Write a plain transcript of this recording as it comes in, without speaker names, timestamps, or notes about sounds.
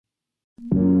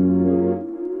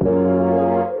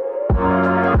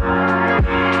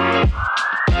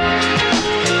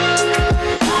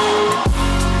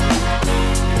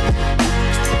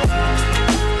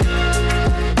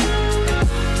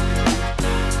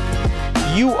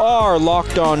You are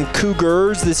Locked On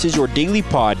Cougars. This is your daily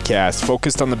podcast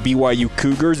focused on the BYU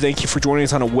Cougars. Thank you for joining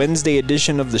us on a Wednesday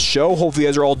edition of the show. Hopefully you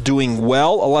guys are all doing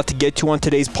well. A lot to get to on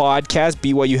today's podcast.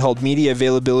 BYU held media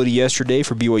availability yesterday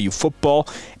for BYU football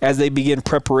as they begin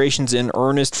preparations in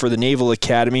earnest for the Naval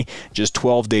Academy, just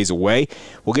 12 days away.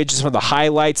 We'll get you some of the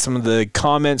highlights, some of the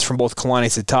comments from both Kalani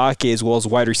Sitake as well as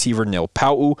wide receiver Neil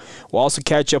Pau'u. We'll also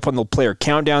catch up on the player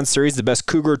countdown series, the best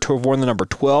Cougar to have worn the number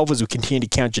 12 as we continue to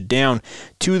count you down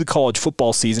to the college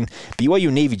football season.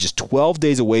 BYU Navy just 12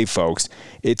 days away, folks.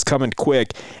 It's coming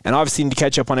quick. And obviously need to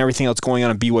catch up on everything else going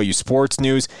on in BYU sports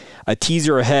news. A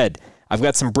teaser ahead. I've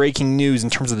got some breaking news in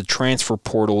terms of the transfer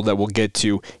portal that we'll get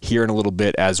to here in a little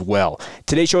bit as well.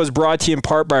 Today's show is brought to you in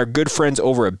part by our good friends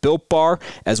over at Built Bar,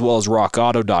 as well as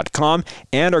RockAuto.com,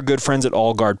 and our good friends at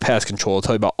All Guard Pest Control. I'll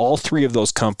tell you about all three of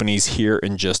those companies here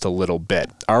in just a little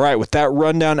bit. All right, with that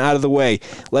rundown out of the way,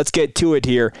 let's get to it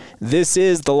here. This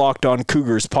is the Locked On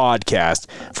Cougars podcast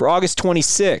for August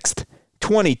 26th,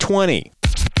 2020.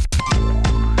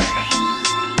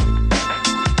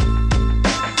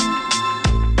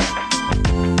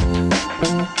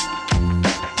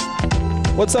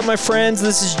 What's up, my friends?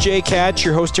 This is Jay Katz,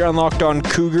 your host here on Locked On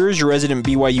Cougars, your resident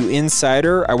BYU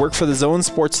insider. I work for the Zone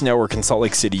Sports Network in Salt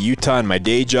Lake City, Utah, in my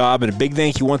day job, and a big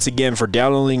thank you once again for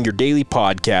downloading your daily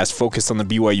podcast focused on the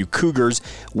BYU Cougars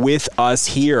with us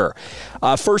here.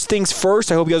 First things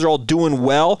first, I hope you guys are all doing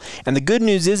well, and the good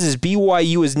news is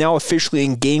BYU is now officially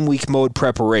in game week mode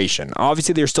preparation.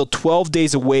 Obviously, they're still 12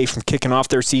 days away from kicking off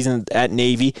their season at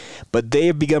Navy, but they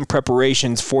have begun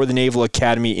preparations for the Naval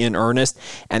Academy in earnest,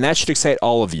 and that should excite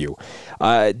all of you.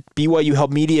 BYU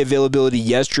held media availability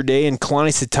yesterday, and Kalani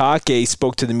Sitake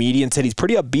spoke to the media and said he's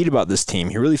pretty upbeat about this team.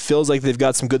 He really feels like they've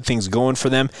got some good things going for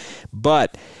them,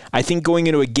 but I think going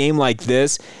into a game like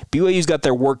this, BYU's got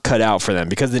their work cut out for them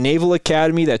because the Naval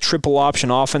Academy, that triple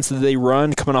option offense that they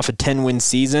run, coming off a 10-win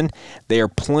season, they are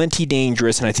plenty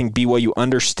dangerous, and I think BYU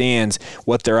understands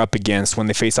what they're up against when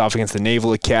they face off against the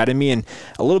Naval Academy, and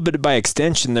a little bit by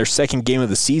extension, their second game of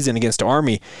the season against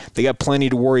Army, they got plenty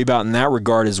to worry about in that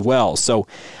regard as well. So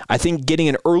I think getting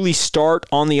an early start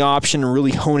on the option and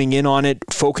really honing in on it,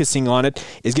 focusing on it,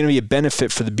 is going to be a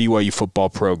benefit for the BYU football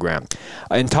program.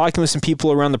 And talking with some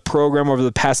people around the program over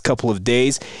the past couple of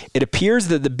days, it appears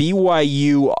that the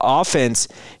BYU offense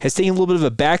has taken a little bit of a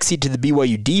backseat to the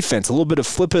BYU defense, a little bit of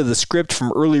flip of the script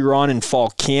from earlier on in fall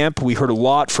camp. We heard a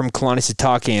lot from Kalani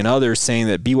Sitake and others saying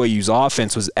that BYU's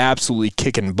offense was absolutely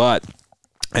kicking butt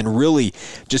and really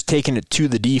just taking it to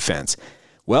the defense.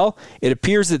 Well, it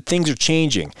appears that things are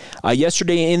changing.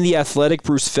 Yesterday in The Athletic,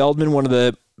 Bruce Feldman, one of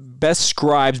the best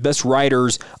scribes, best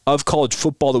writers of college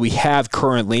football that we have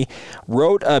currently,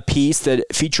 wrote a piece that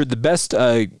featured the best,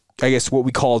 what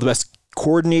we call the best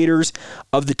coordinators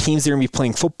of the teams that are going to be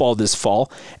playing football this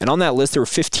fall. And on that list, there were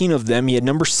 15 of them. He had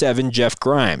number 7, Jeff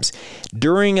Grimes.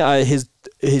 During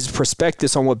his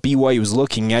prospectus on what BYU was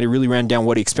looking at, he really ran down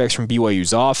what he expects from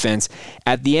BYU's offense.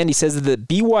 At the end, he says that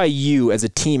BYU as a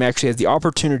team actually has the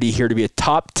opportunity here to be a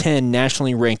top 10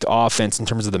 nationally ranked offense in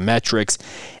terms of the metrics.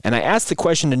 And I asked the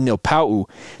question to Neil Pau'u,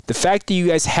 the fact that you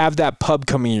guys have that pub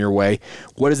coming your way,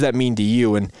 what does that mean to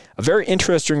you? And a very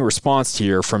interesting response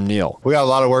here from Neil. We got a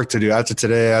lot of work to do after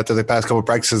today, after the past couple of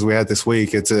practices we had this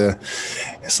week.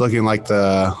 It's looking like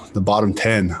the bottom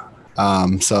 10.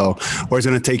 So we're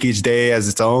going to take each day as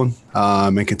its own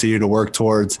and continue to work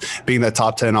towards being that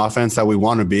top 10 offense that we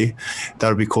want to be. That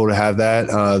would be cool to have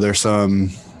that. There's some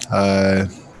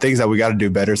things that we got to do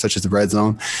better, such as the red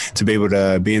zone, to be able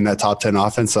to be in that top 10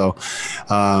 offense. So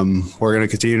we're going to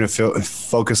continue to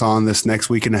focus on this next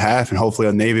week and a half, and hopefully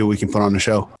on Navy we can put on a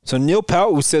show. So Neil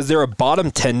Pau'u says they're a bottom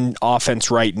 10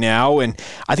 offense right now, and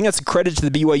I think that's a credit to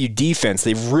the BYU defense.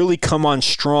 They've really come on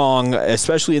strong,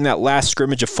 especially in that last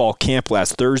scrimmage of fall camp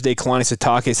last Thursday. Kalani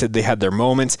Sitake said they had their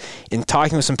moments. In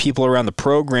talking with some people around the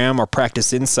program, our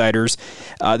practice insiders,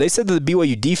 they said that the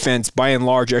BYU defense, by and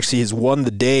large, actually has won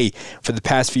the day for the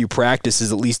past few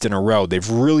practices, at least in a row. They've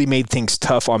really made things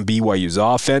tough on BYU's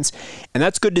offense, and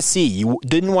that's good to see. You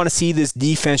didn't want to see this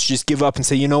defense just give up and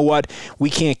say, you know what, we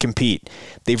can't compete.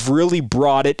 They've really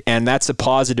brought it, and that's a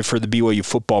positive for the BYU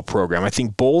football program. I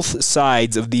think both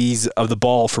sides of the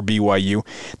ball for BYU,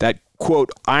 that quote,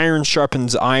 iron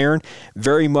sharpens iron,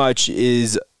 very much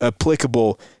is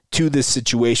applicable to this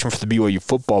situation for the BYU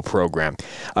football program.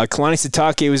 Kalani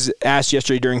Sitake was asked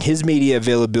yesterday during his media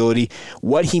availability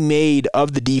what he made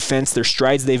of the defense, their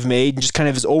strides they've made, and just kind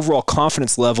of his overall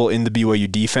confidence level in the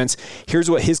BYU defense. Here's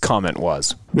what his comment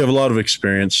was. We have a lot of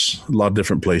experience, a lot of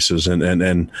different places, and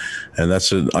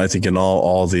that's I think in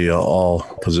all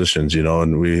positions, you know.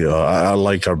 And I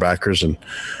like our backers, and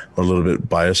a little bit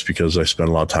biased because I spent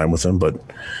a lot of time with them, but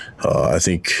I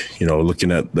think,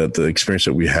 looking at the experience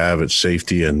that we have at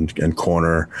safety and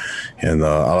corner, and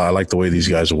I like the way these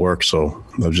guys work. So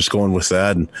I'm just going with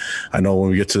that. And I know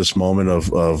when we get to this moment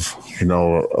of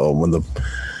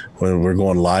when we're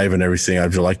going live and everything, I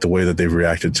just like the way that they've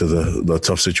reacted to the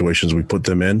tough situations we put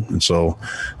them in. And so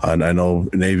I know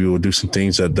Navy will do some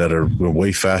things that are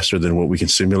way faster than what we can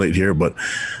simulate here, but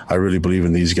I really believe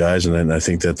in these guys. And then I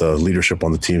think that the leadership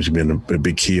on the team has been a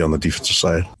big key on the defensive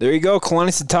side. There you go. Kalani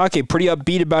Sitake, pretty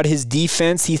upbeat about his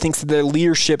defense. He thinks that the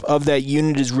leadership of that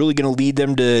unit is really going to lead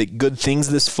them to good things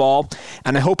this fall.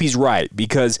 And I hope he's right,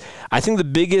 because I think the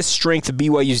biggest strength of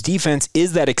BYU's defense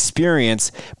is that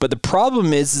experience. But the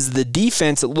problem is the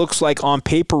defense, it looks like on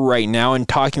paper right now, and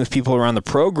talking with people around the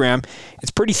program, it's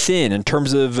pretty thin in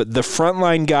terms of the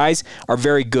frontline guys are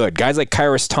very good. Guys like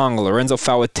Kairos Tonga, Lorenzo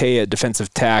Fauatea at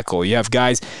defensive tackle. You have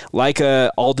guys like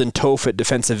Alden Toth at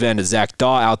defensive end, a Zach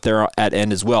Daw out there at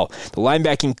end as well. The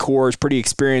linebacking core is pretty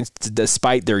experienced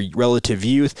despite their relative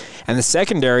youth. And the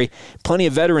secondary, plenty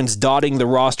of veterans dotting the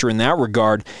roster in that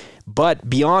regard. But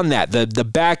beyond that, the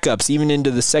backups, even into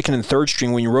the second and third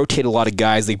string, when you rotate a lot of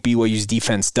guys like BYU's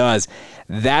defense does,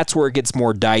 that's where it gets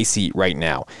more dicey right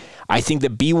now. I think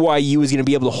that BYU is going to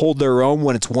be able to hold their own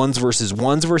when it's ones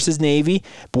versus Navy,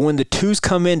 but when the twos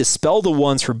come in to spell the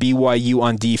ones for BYU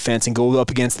on defense and go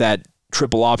up against that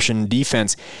triple option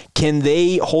defense, can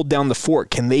they hold down the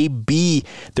fort? Can they be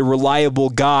the reliable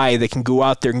guy that can go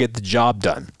out there and get the job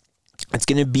done? It's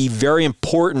going to be very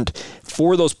important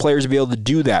for those players to be able to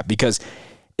do that, because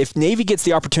if Navy gets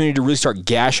the opportunity to really start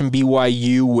gashing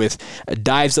BYU with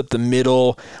dives up the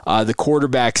middle, the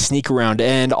quarterback sneak around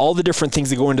end, all the different things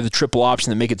that go into the triple option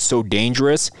that make it so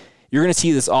dangerous, you're going to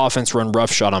see this offense run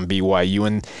roughshod on BYU,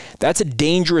 and that's a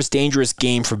dangerous, dangerous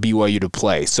game for BYU to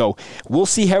play. So we'll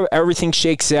see how everything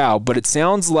shakes out, but it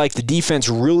sounds like the defense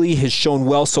really has shown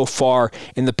well so far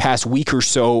in the past week or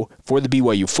so for the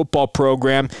BYU football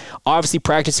program. Obviously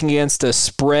practicing against a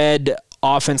spread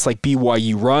offense like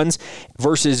BYU runs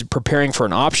versus preparing for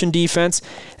an option defense,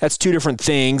 that's two different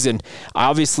things, and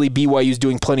obviously BYU's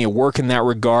doing plenty of work in that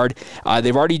regard.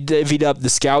 They've already divvied up the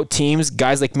scout teams.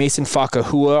 Guys like Mason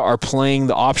Fakahua are playing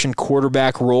the option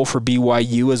quarterback role for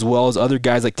BYU, as well as other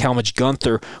guys like Talmadge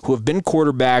Gunther, who have been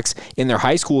quarterbacks in their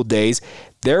high school days.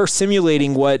 They're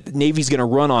simulating what Navy's going to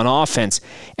run on offense,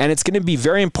 and it's going to be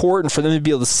very important for them to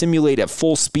be able to simulate at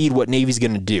full speed what Navy's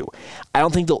going to do. I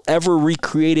don't think they'll ever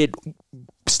recreate it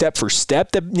step for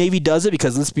step that Navy does it,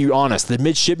 because let's be honest, the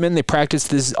midshipmen, they practice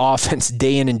this offense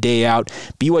day in and day out.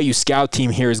 BYU scout team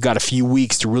here has got a few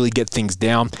weeks to really get things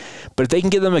down, but if they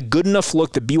can give them a good enough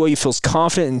look that BYU feels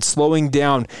confident in slowing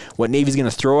down what Navy's going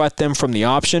to throw at them from the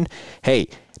option, hey,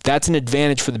 that's an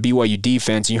advantage for the BYU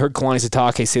defense. You heard Kalani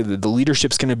Sitake say that the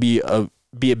leadership's going to be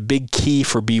a big key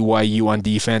for BYU on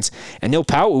defense, and Neil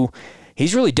Pau'u,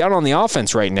 he's really down on the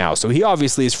offense right now. So he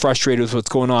obviously is frustrated with what's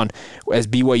going on as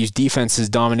BYU's defense has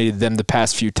dominated them the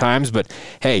past few times. But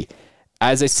hey,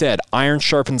 as I said, iron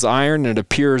sharpens iron, and it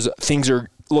appears things are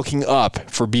looking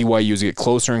up for BYU as we get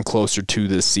closer and closer to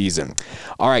this season.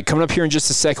 All right, coming up here in just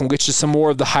a second, we'll get you some more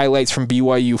of the highlights from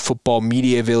BYU football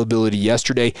media availability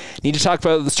yesterday. Need to talk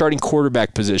about the starting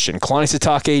quarterback position. Kalani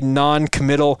Sitake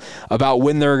non-committal about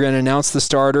when they're going to announce the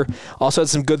starter. Also had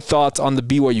some good thoughts on the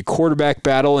BYU quarterback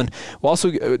battle, and we'll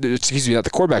also, not the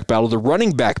quarterback battle, the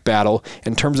running back battle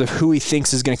in terms of who he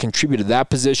thinks is going to contribute to that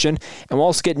position. And we'll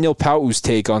also get Neil Pau'u's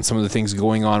take on some of the things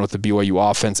going on with the BYU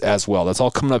offense as well. That's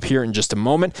all coming up here in just a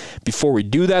moment. Before we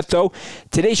do that, though,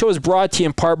 today's show is brought to you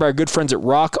in part by our good friends at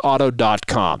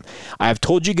RockAuto.com. I have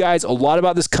told you guys a lot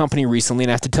about this company recently,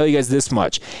 and I have to tell you guys this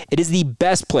much. It is the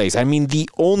best place, I mean the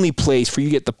only place for you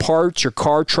to get the parts your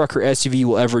car, truck, or SUV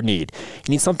will ever need.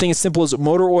 You need something as simple as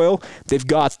motor oil, they've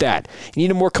got that. You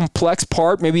need a more complex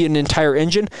part, maybe an entire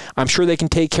engine, I'm sure they can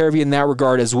take care of you in that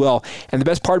regard as well. And the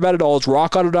best part about it all is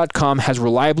RockAuto.com has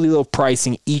reliably low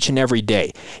pricing each and every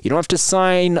day. You don't have to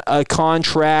sign a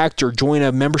contract or join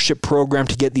a membership program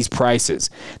to get these prices.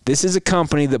 This is a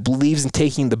company that believes in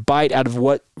taking the bite out of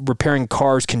what repairing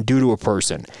cars can do to a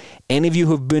person. Any of you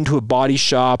who have been to a body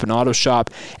shop, an auto shop,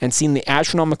 and seen the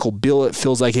astronomical bill it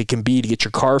feels like it can be to get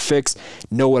your car fixed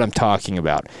know what I'm talking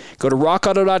about. Go to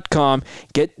rockauto.com,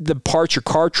 get the parts your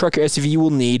car, truck, or SUV will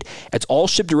need. It's all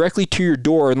shipped directly to your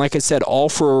door, and like I said, all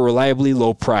for a reliably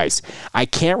low price. I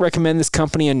can't recommend this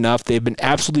company enough. They've been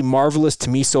absolutely marvelous to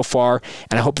me so far,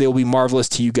 and I hope they will be marvelous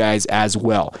to you guys as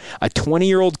well. A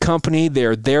 20-year-old company,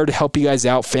 they're there to help you guys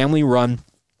out, family run.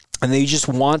 and they just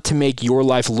want to make your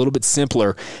life a little bit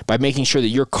simpler by making sure that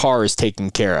your car is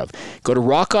taken care of. Go to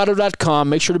rockauto.com.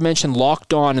 Make sure to mention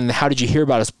Locked On in the How Did You Hear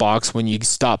About Us box when you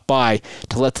stop by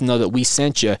to let them know that we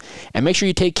sent you. And make sure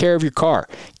you take care of your car.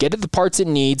 Get it the parts it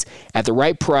needs at the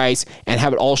right price and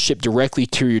have it all shipped directly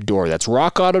to your door. That's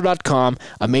rockauto.com.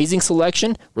 Amazing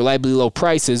selection, reliably low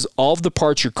prices, all of the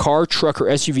parts your car, truck, or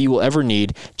SUV will ever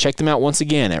need. Check them out once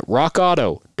again at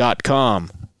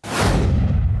rockauto.com.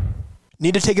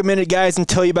 Need to take a minute, guys, and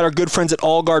tell you about our good friends at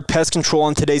Allguard Pest Control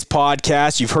on today's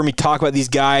podcast. You've heard me talk about these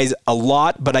guys a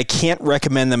lot, but I can't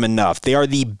recommend them enough. They are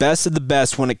the best of the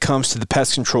best when it comes to the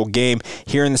pest control game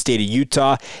here in the state of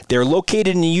Utah. They're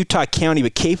located in Utah County,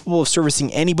 but capable of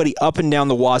servicing anybody up and down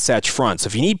the Wasatch Front. So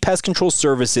if you need pest control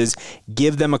services,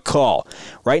 give them a call.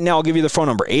 Right now, I'll give you the phone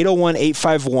number,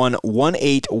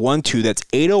 801-851-1812. That's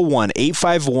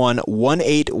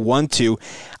 801-851-1812.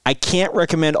 I can't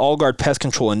recommend Allguard Pest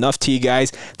Control enough to you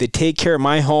guys. They take care of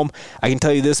my home. I can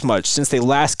tell you this much. Since they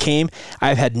last came,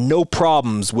 I've had no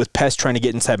problems with pests trying to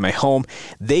get inside my home.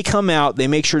 They come out, they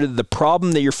make sure that the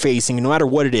problem that you're facing, no matter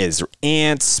what it is,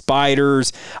 ants,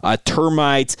 spiders,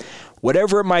 termites,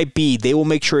 whatever it might be, they will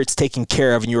make sure it's taken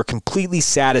care of and you are completely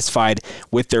satisfied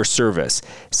with their service.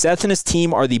 Seth and his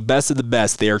team are the best of the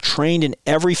best. They are trained in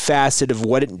every facet of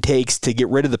what it takes to get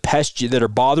rid of the pests that are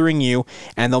bothering you,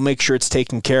 and they'll make sure it's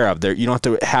taken care of. You don't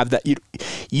have to have that.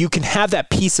 You can have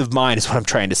that peace of mind is what I'm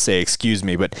trying to say, excuse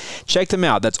me. But check them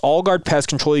out. That's Allguard Pest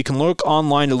Control. You can look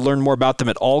online to learn more about them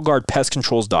at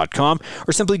allguardpestcontrols.com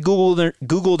or simply Google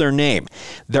their name.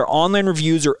 Their online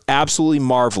reviews are absolutely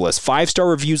marvelous. 5-star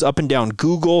reviews up and down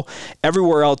Google,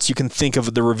 everywhere else you can think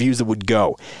of the reviews that would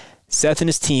go. Seth and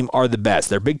his team are the best.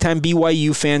 They're big-time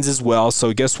BYU fans as well,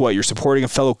 so guess what? You're supporting a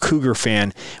fellow Cougar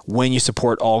fan when you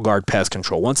support Allguard Pest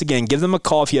Control. Once again, give them a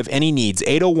call if you have any needs,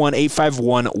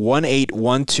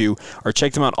 801-851-1812, or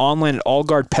check them out online at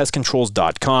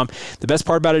allguardpestcontrols.com. The best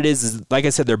part about it is, like I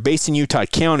said, they're based in Utah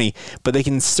County, but they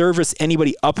can service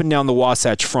anybody up and down the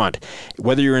Wasatch Front.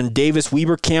 Whether you're in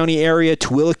Davis-Weber County area,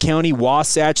 Tooele County,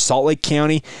 Wasatch, Salt Lake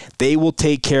County, they will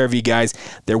take care of you guys.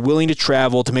 They're willing to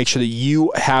travel to make sure that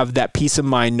you have that peace of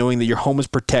mind knowing that your home is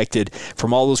protected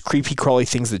from all those creepy crawly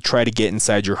things that try to get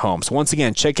inside your home. So once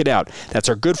again, check it out. That's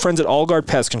our good friends at Allguard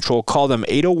Pest Control. Call them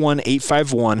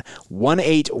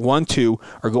 801-851-1812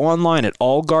 or go online at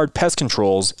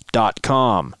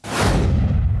allguardpestcontrols.com.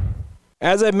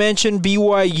 As I mentioned,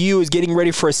 BYU is getting ready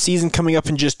for a season coming up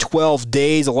in just 12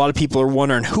 days. A lot of people are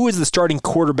wondering, who is the starting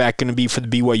quarterback going to be for the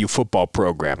BYU football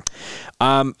program?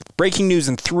 Breaking news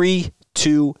in 3,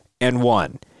 2, and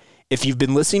 1. If you've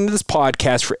been listening to this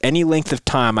podcast for any length of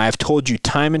time, I have told you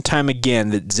time and time again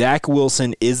that Zach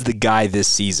Wilson is the guy this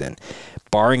season.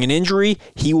 Barring an injury,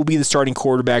 he will be the starting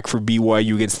quarterback for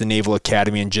BYU against the Naval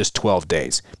Academy in just 12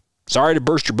 days. Sorry to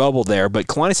burst your bubble there, but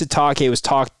Kalani Sitake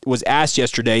was asked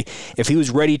yesterday if he was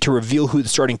ready to reveal who the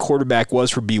starting quarterback was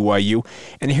for BYU,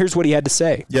 and here's what he had to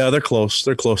say. Yeah, they're close.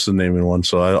 They're close to naming one.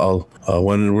 So I'll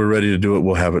when we're ready to do it,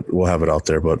 we'll have it out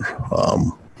there. But I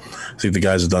think the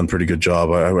guys have done a pretty good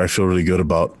job. I feel really good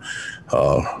about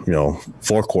 4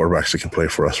 quarterbacks that can play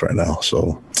for us right now.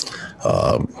 So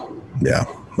yeah,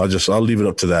 I'll leave it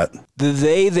up to that. The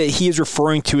they that he is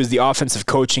referring to is the offensive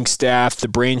coaching staff, the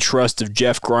brain trust of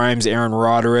Jeff Grimes, Aaron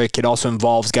Roderick. It also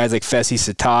involves guys like Fesi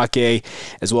Sitake,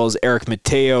 as well as Eric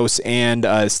Mateos and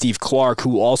Steve Clark,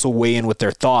 who also weigh in with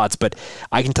their thoughts. But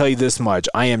I can tell you this much.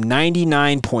 I am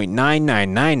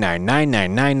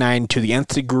 99.99999999 to the nth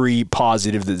degree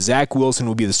positive that Zach Wilson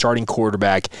will be the starting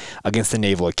quarterback against the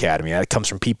Naval Academy. That comes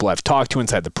from people I've talked to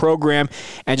inside the program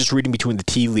and just reading between the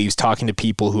tea leaves, talking to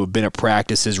people who have been at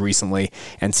practices recently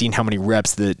and seen how many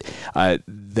reps that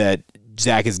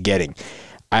Zach is getting.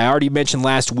 I already mentioned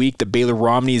last week that Baylor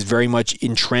Romney is very much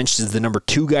entrenched as the number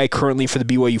 2 guy currently for the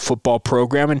BYU football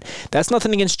program, and that's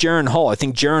nothing against Jaron Hall. I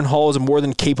think Jaron Hall is a more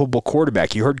than capable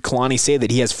quarterback. You heard Kalani say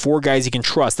that he has 4 guys he can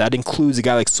trust. That includes a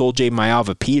guy like Sol-Jay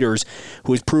Maiava-Peters,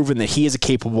 who has proven that he is a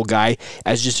capable guy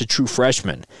as just a true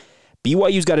freshman.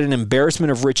 BYU's got an embarrassment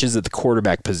of riches at the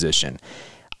quarterback position.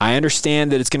 I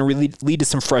understand that it's going to really lead to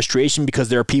some frustration because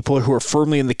there are people who are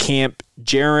firmly in the camp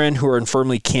Jaron, who are in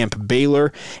firmly camp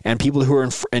Baylor, and people who are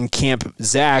in camp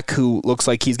Zach, who looks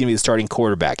like he's going to be the starting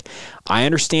quarterback. I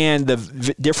understand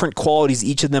the different qualities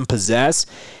each of them possess.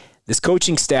 This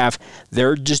coaching staff,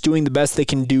 they're just doing the best they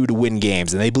can do to win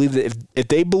games. And they believe that if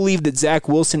they believe that Zach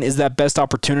Wilson is that best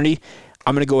opportunity,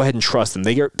 I'm going to go ahead and trust them.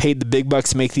 They get paid the big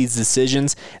bucks to make these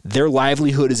decisions. Their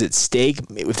livelihood is at stake.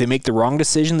 If they make the wrong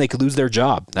decision, they could lose their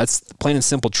job. That's the plain and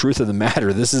simple truth of the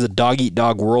matter. This is a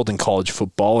dog-eat-dog world in college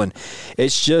football, and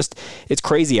it's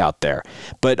crazy out there.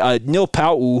 But Neil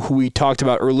Pau'u, who we talked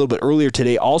about a little bit earlier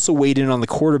today, also weighed in on the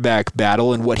quarterback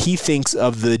battle and what he thinks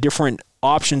of the different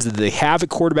options that they have at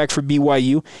quarterback for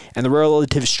BYU and the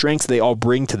relative strengths they all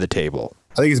bring to the table.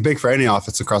 I think it's big for any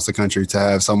offense across the country to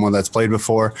have someone that's played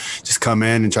before just come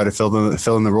in and try to fill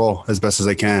in the role as best as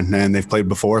they can. And they've played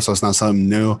before, so it's not something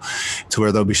new to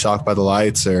where they'll be shocked by the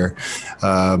lights or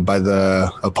by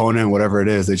the opponent, whatever it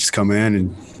is. They just come in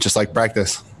and just like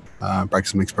practice.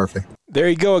 Practice makes perfect. There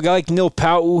you go. A guy like Neil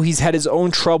Pau'u, he's had his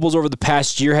own troubles over the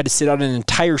past year, had to sit out an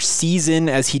entire season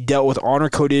as he dealt with honor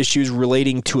code issues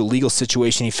relating to a legal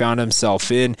situation he found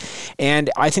himself in. And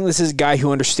I think this is a guy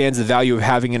who understands the value of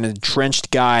having an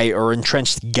entrenched guy or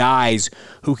entrenched guys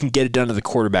who can get it done to the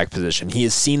quarterback position. He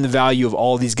has seen the value of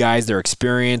all of these guys, their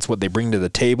experience, what they bring to the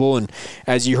table. And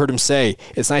as you heard him say,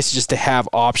 it's nice just to have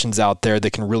options out there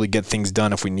that can really get things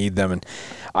done if we need them. And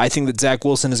I think that Zach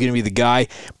Wilson is going to be the guy,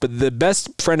 but the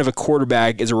best friend of a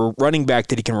quarterback is a running back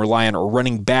that he can rely on, or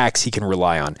running backs he can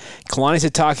rely on. Kalani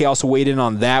Sitake also weighed in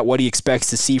on that, what he expects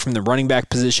to see from the running back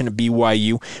position at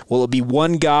BYU. Will it be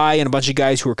one guy and a bunch of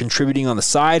guys who are contributing on the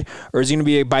side, or is it going to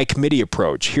be a by-committee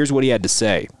approach? Here's what he had to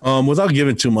say. Without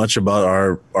giving too much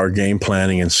about our game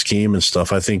planning and scheme and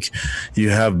stuff, I think you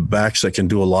have backs that can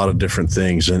do a lot of different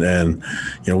things, and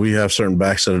we have certain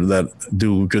backs that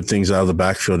do good things out of the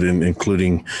backfield,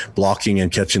 including blocking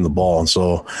and catching the ball. And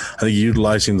so I think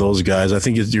utilizing those guys, I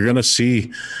think you're going to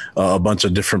see a bunch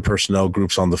of different personnel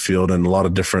groups on the field and a lot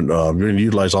of different, you're going to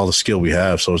utilize all the skill we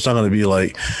have. So it's not going to be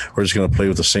like we're just going to play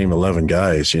with the same 11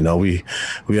 guys. We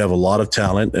have a lot of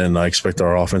talent, and I expect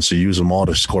our offense to use them all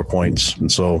to score points.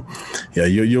 And so, yeah,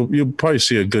 you'll probably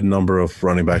see a good number of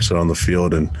running backs that are on the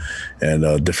field and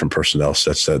different personnel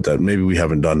sets that maybe we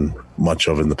haven't done much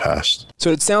of in the past. So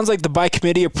it sounds like the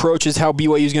by-committee approach is how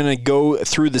BYU is going to go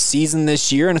through the season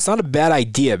this year, and it's not a bad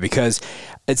idea because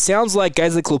it sounds like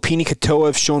guys like Lopini Katoa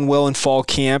have shown well in fall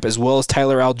camp, as well as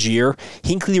Tyler Algier.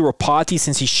 Hinckley Ropati,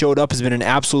 since he showed up, has been an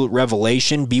absolute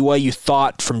revelation. BYU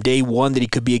thought from day one that he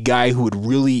could be a guy who would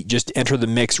really just enter the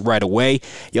mix right away.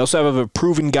 You also have a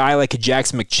proven guy like a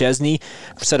Jackson McChesney,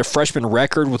 set a freshman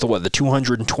record with the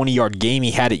 220-yard game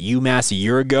he had at UMass a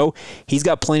year ago. He's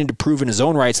got plenty to prove in his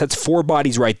own right, so that's four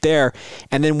bodies right there.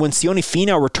 And then when Sione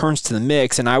Finau returns to the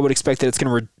mix, and I would expect that it's going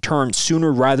to return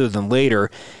sooner rather than later,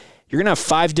 you're going to have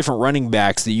five different running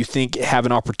backs that you think have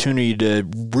an opportunity to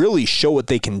really show what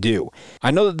they can do.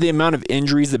 I know that the amount of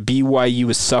injuries that BYU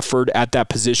has suffered at that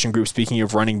position group, speaking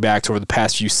of running backs over the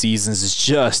past few seasons, is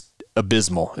just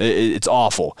abysmal. It's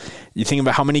awful. You think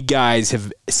about how many guys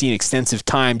have seen extensive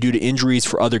time due to injuries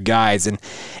for other guys, and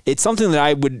it's something that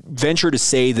I would venture to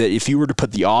say that if you were to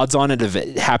put the odds on it of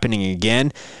it happening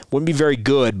again, wouldn't be very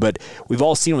good, but we've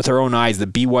all seen with our own eyes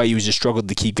that BYU has just struggled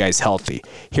to keep guys healthy.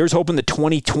 Here's hoping that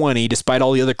 2020, despite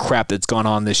all the other crap that's gone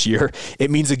on this year,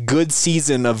 it means a good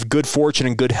season of good fortune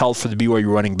and good health for the BYU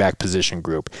running back position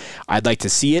group. I'd like to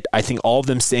see it. I think all of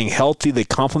them staying healthy, they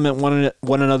complement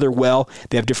one another well.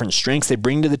 They have different strengths they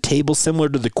bring to the table, similar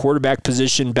to the quarterback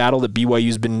position battle that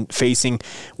BYU's been facing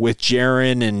with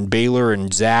Jaron and Baylor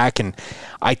and Zach. And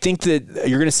I think that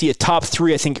you're going to see a top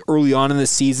three, I think, early on in the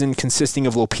season, consisting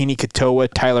of Lopini Katoa,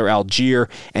 Tyler Algier,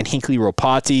 and Hinckley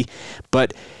Ropati.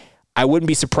 But I wouldn't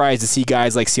be surprised to see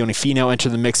guys like Sione Finau enter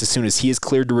the mix as soon as he is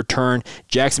cleared to return.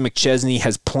 Jackson McChesney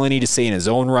has plenty to say in his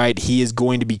own right. He is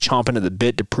going to be chomping at the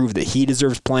bit to prove that he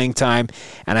deserves playing time.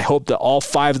 And I hope that all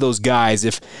five of those guys,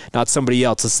 if not somebody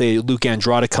else, let's say Luke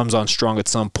Andrada comes on strong at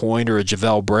some point, or a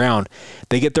Javel Brown,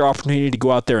 they get their opportunity to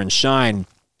go out there and shine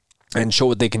and show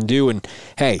what they can do. And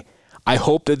hey, I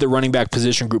hope that the running back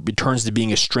position group returns to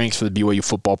being a strength for the BYU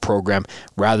football program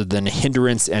rather than a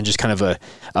hindrance and just kind of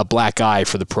a black eye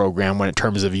for the program when in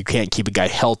terms of you can't keep a guy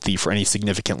healthy for any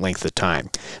significant length of time.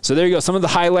 So there you go. Some of the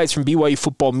highlights from BYU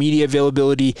football media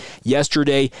availability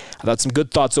yesterday. I thought some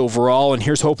good thoughts overall, and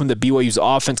here's hoping that BYU's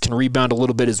offense can rebound a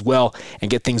little bit as well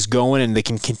and get things going, and they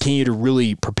can continue to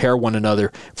really prepare one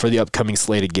another for the upcoming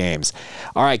slate of games.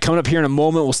 All right, coming up here in a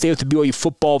moment, we'll stay with the BYU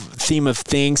football theme of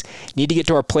things. Need to get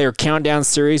to our player countdown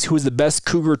series. Who is the best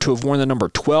Cougar to have worn the number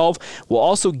 12? We'll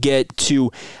also get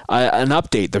to an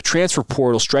update. The transfer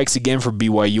portal strikes again for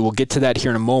BYU. We'll get to that here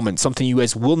in a moment. Something you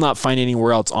guys will not find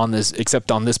anywhere else on this except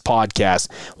on this podcast.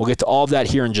 We'll get to all of that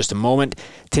here in just a moment.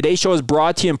 Today's show is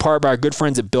brought to you in part by our good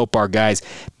friends at Built Bar, guys.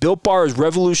 Built Bar has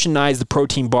revolutionized the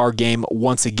protein bar game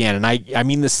once again, and I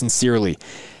mean this sincerely.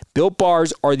 Built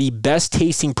Bars are the best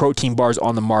tasting protein bars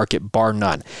on the market, bar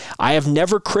none. I have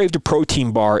never craved a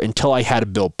protein bar until I had a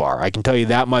Built Bar. I can tell you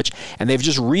that much. And they've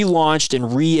just relaunched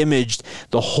and re-imaged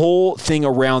the whole thing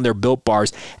around their Built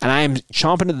Bars. And I am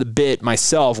chomping at the bit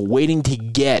myself, waiting to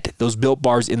get those Built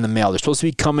Bars in the mail. They're supposed to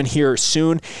be coming here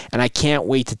soon, and I can't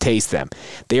wait to taste them.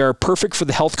 They are perfect for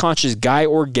the health-conscious guy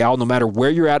or gal, no matter where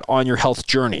you're at on your health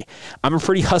journey. I'm a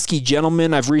pretty husky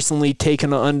gentleman. I've recently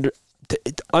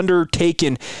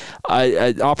undertaken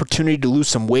an opportunity to lose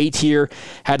some weight here.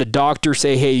 Had a doctor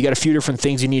say, hey, you got a few different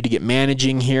things you need to get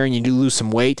managing here, and you need to lose some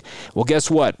weight. Well,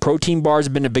 guess what? Protein bars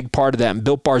have been a big part of that, and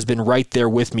Built Bar's been right there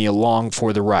with me along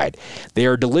for the ride. They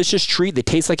are a delicious treat. They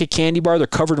taste like a candy bar. They're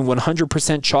covered in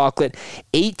 100% chocolate.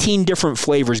 18 different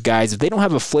flavors, guys. If they don't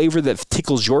have a flavor that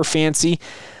tickles your fancy,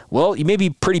 well, you may be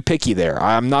pretty picky there.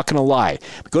 I'm not going to lie.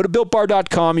 Go to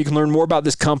BuiltBar.com. You can learn more about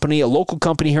this company, a local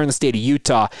company here in the state of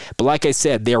Utah. But like I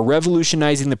said, they are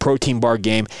revolutionizing the protein bar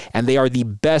game, and they are the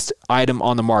best item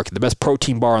on the market, the best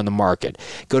protein bar on the market.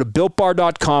 Go to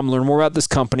BuiltBar.com, learn more about this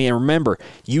company, and remember,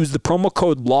 use the promo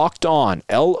code LOCKEDON,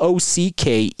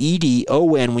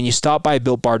 LOCKEDON, when you stop by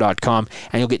BuiltBar.com,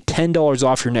 and you'll get $10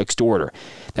 off your next order.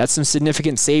 That's some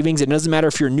significant savings. It doesn't matter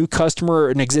if you're a new customer or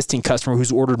an existing customer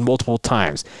who's ordered multiple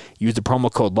times. Use the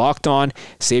promo code LOCKEDON,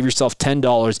 save yourself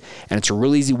 $10, and it's a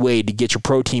real easy way to get your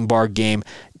protein bar game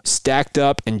stacked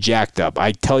up and jacked up.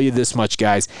 I tell you this much,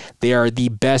 guys. They are the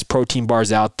best protein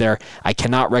bars out there. I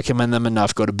cannot recommend them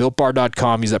enough. Go to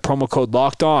BuiltBar.com, use that promo code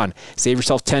LOCKEDON, save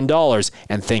yourself $10,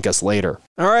 and thank us later.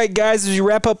 All right, guys, as we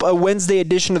wrap up a Wednesday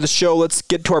edition of the show, let's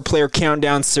get to our player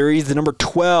countdown series. The number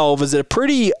 12 is a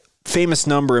pretty famous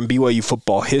number in BYU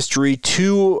football history.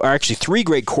 Three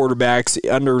great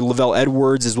quarterbacks under LaVell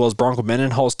Edwards as well as Bronco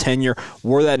Mendenhall's tenure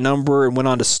wore that number and went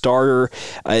on to starter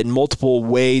in multiple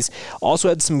ways. Also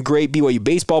had some great BYU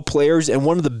baseball players and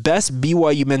one of the best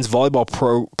BYU men's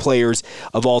volleyball players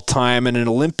of all time, and an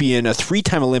Olympian, a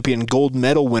three-time Olympian gold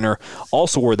medal winner,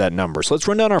 also wore that number. So let's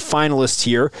run down our finalists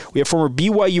here. We have former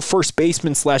BYU first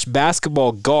baseman /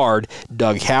 basketball guard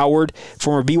Doug Howard,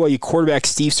 former BYU quarterback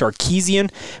Steve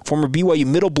Sarkisian, former BYU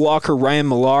middle blocker Ryan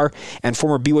Millar, and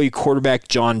former BYU quarterback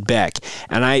John Beck.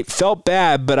 And I felt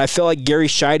bad, but I felt like Gary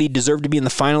Scheide deserved to be in the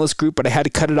finalist group, but I had to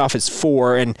cut it off as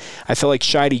 4, and I felt like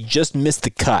Scheide just missed the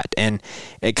cut. And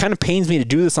it kind of pains me to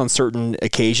do this on certain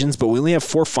occasions, but we only have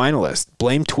 4 finalists.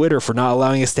 Blame Twitter for not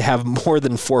allowing us to have more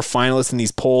than 4 finalists in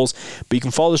these polls, but you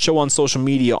can follow the show on social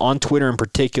media, on Twitter in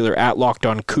particular, at Locked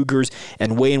On Cougars,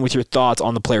 and weigh in with your thoughts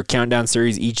on the player countdown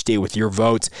series each day with your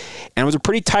votes. And it was a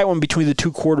pretty tight one between the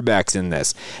 2 quarterbacks in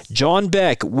this. John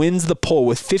Beck wins the poll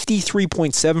with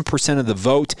 53.7% of the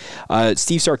vote.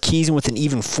 Steve Sarkisian with an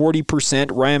even 40%.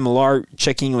 Ryan Millar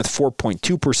checking in with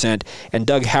 4.2%. And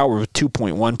Doug Howard with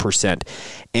 2.1%.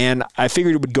 And I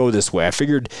figured it would go this way. I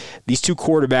figured these 2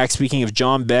 quarterbacks, speaking of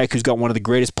John Beck, who's got one of the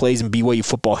greatest plays in BYU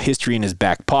football history in his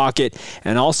back pocket,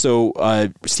 and also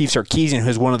Steve Sarkisian, who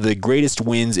has one of the greatest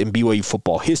wins in BYU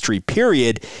football history,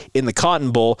 period, in the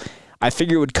Cotton Bowl, I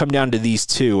figured it would come down to these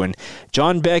 2. And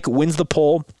John Beck wins the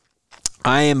poll.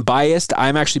 I am biased.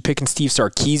 I'm actually picking Steve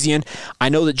Sarkisian. I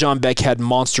know that John Beck had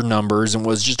monster numbers and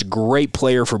was just a great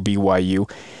player for BYU.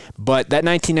 But that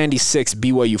 1996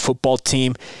 BYU football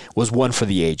team was one for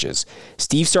the ages.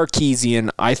 Steve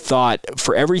Sarkisian, I thought,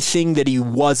 for everything that he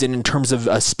wasn't in terms of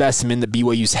a specimen that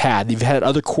BYU's had, they've had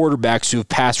other quarterbacks who have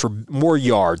passed for more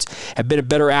yards, have been a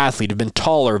better athlete, have been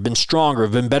taller, have been stronger,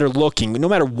 have been better looking. No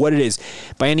matter what it is,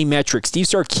 by any metric, Steve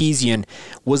Sarkisian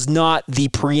was not the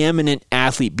preeminent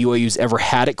athlete BYU's ever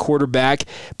had at quarterback,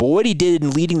 but what he did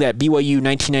in leading that BYU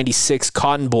 1996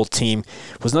 Cotton Bowl team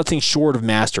was nothing short of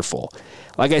masterful.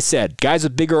 Like I said, guys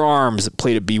with bigger arms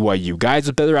played at BYU. Guys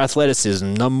with better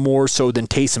athleticism, none more so than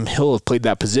Taysom Hill, have played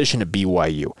that position at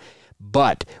BYU.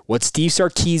 But what Steve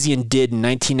Sarkisian did in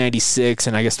 1996,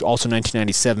 and I guess also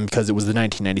 1997 because it was the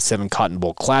 1997 Cotton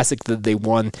Bowl Classic that they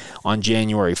won on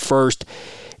January 1st,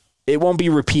 it won't be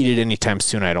repeated anytime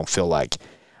soon, I don't feel like.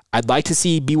 I'd like to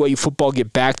see BYU football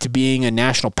get back to being a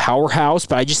national powerhouse,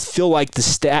 but I just feel like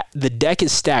the deck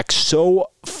is stacked so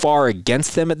far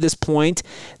against them at this point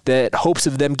that hopes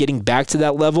of them getting back to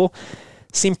that level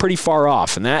seem pretty far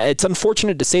off. And it's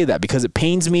unfortunate to say that because it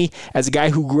pains me as a guy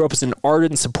who grew up as an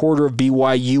ardent supporter of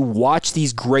BYU, watch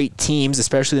these great teams,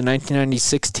 especially the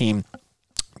 1996 team,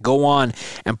 go on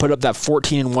and put up that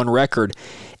 14-1 record.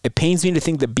 It pains me to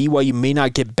think that BYU may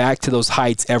not get back to those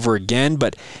heights ever again,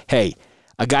 but hey,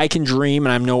 A guy can dream,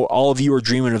 and I know all of you are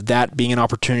dreaming of that being an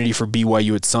opportunity for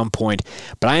BYU at some point,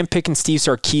 but I am picking Steve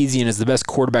Sarkisian as the best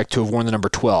quarterback to have worn the number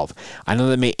 12. I know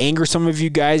that may anger some of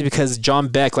you guys because John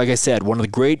Beck, like I said, one of the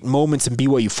great moments in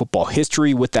BYU football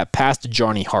history with that pass to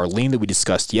Johnny Harline that we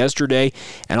discussed yesterday,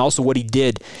 and also what he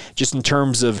did just in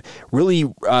terms of really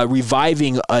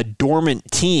reviving a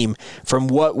dormant team from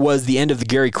what was the end of the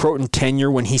Gary Croton tenure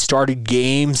when he started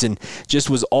games and just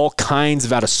was all kinds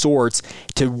of out of sorts,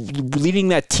 to leading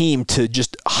that team to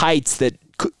just heights that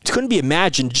couldn't be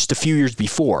imagined just a few years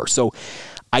before. So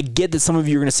I get that some of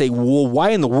you are going to say, well,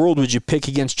 why in the world would you pick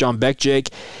against John Beck, Jake?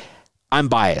 I'm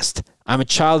biased. I'm a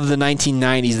child of the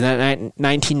 1990s, and that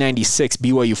 1996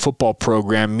 BYU football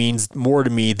program means more to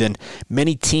me than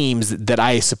many teams that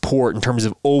I support in terms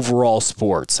of overall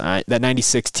sports. That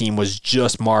 96 team was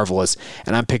just marvelous,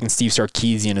 and I'm picking Steve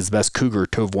Sarkisian as the best Cougar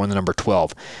to have worn the number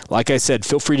 12. Like I said,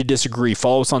 feel free to disagree.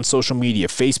 Follow us on social media,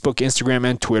 Facebook, Instagram,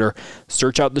 and Twitter.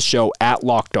 Search out the show at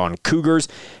Locked On Cougars.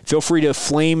 Feel free to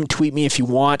flame tweet me if you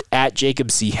want. At Jacob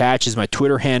C. Hatch is my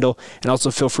Twitter handle, and also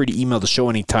feel free to email the show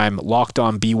anytime,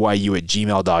 lockedonbyu@gmail.com.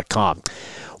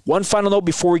 One final note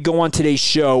before we go on today's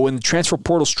show, when the transfer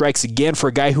portal strikes again for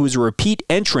a guy who is a repeat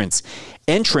entrant,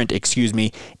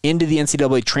 into the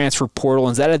NCAA transfer portal,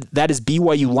 and that is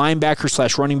BYU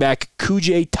linebacker / running back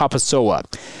Kujay Tapasoa.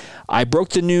 I broke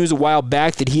the news a while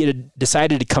back that he had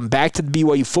decided to come back to the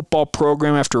BYU football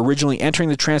program after originally entering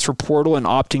the transfer portal and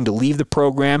opting to leave the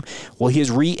program. Well, he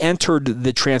has re-entered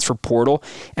the transfer portal,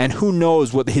 and who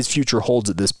knows what his future holds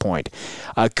at this point.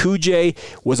 Kujay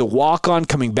was a walk-on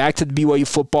coming back to the BYU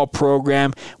football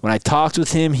program. When I talked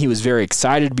with him, he was very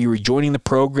excited to be rejoining the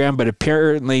program, but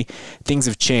apparently things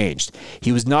have changed.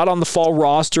 He was not on the fall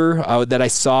roster that I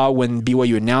saw when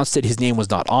BYU announced it. His name was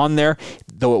not on there,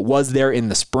 though it was there in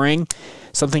the spring.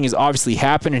 Something has obviously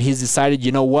happened, and he's decided,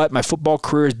 you know what, my football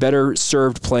career is better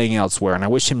served playing elsewhere, and I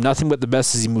wish him nothing but the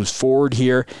best as he moves forward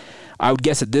here. I would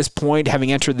guess at this point,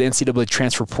 having entered the NCAA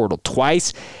transfer portal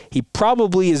twice, he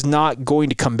probably is not going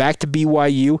to come back to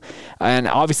BYU, and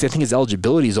obviously I think his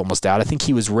eligibility is almost out. I think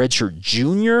he was redshirt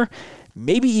junior,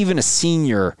 maybe even a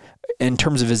senior in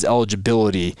terms of his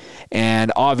eligibility,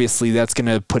 and obviously that's going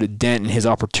to put a dent in his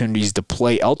opportunities to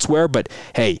play elsewhere, but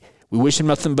hey, we wish him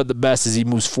nothing but the best as he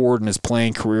moves forward in his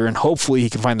playing career, and hopefully he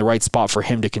can find the right spot for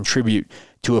him to contribute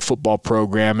to a football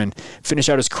program and finish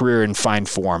out his career in fine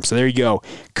form. So there you go.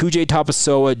 Kujay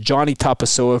Tapasoa, Johnny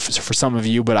Tapasoa for some of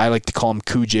you, but I like to call him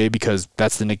Kujay because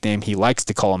that's the nickname he likes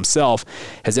to call himself,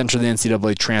 has entered the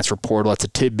NCAA transfer portal. That's a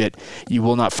tidbit you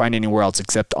will not find anywhere else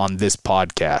except on this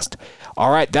podcast. All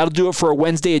right, that'll do it for a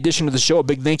Wednesday edition of the show. A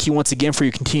big thank you once again for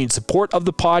your continued support of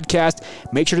the podcast.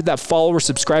 Make sure to hit that follow or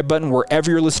subscribe button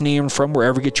wherever you're listening from,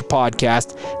 wherever you get your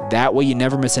podcast. That way you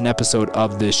never miss an episode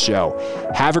of this show.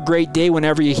 Have a great day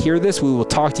whenever you hear this. We will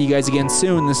talk to you guys again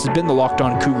soon. This has been the Locked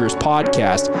On Cougars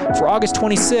podcast for August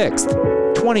 26th,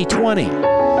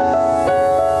 2020.